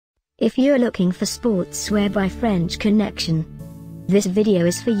If you're looking for sportswear by French Connection, this video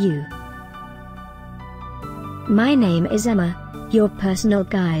is for you. My name is Emma, your personal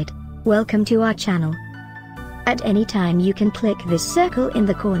guide. Welcome to our channel. At any time you can click this circle in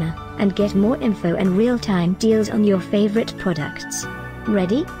the corner, and get more info and real-time deals on your favorite products.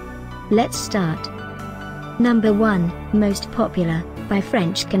 Ready? Let's start. Number 1, Most Popular, by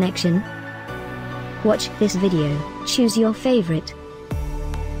French Connection. Watch this video, choose your favorite.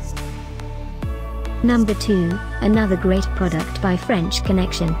 Number 2, another great product by French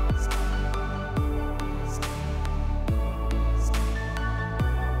Connection.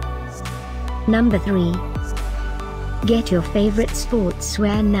 Number 3. Get your favorite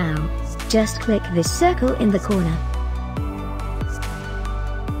sportswear now. Just click this circle in the corner.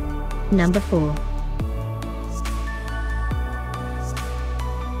 Number 4.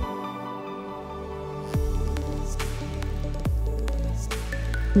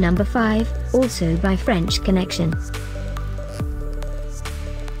 Number 5, also by French Connection.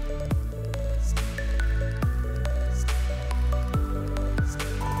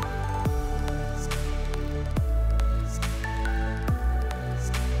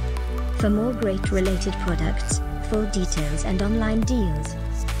 For more great related products, full details and online deals,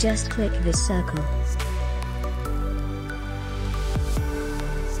 just click this circle.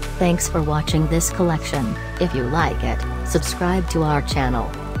 Thanks for watching this collection. If you like it, subscribe to our channel.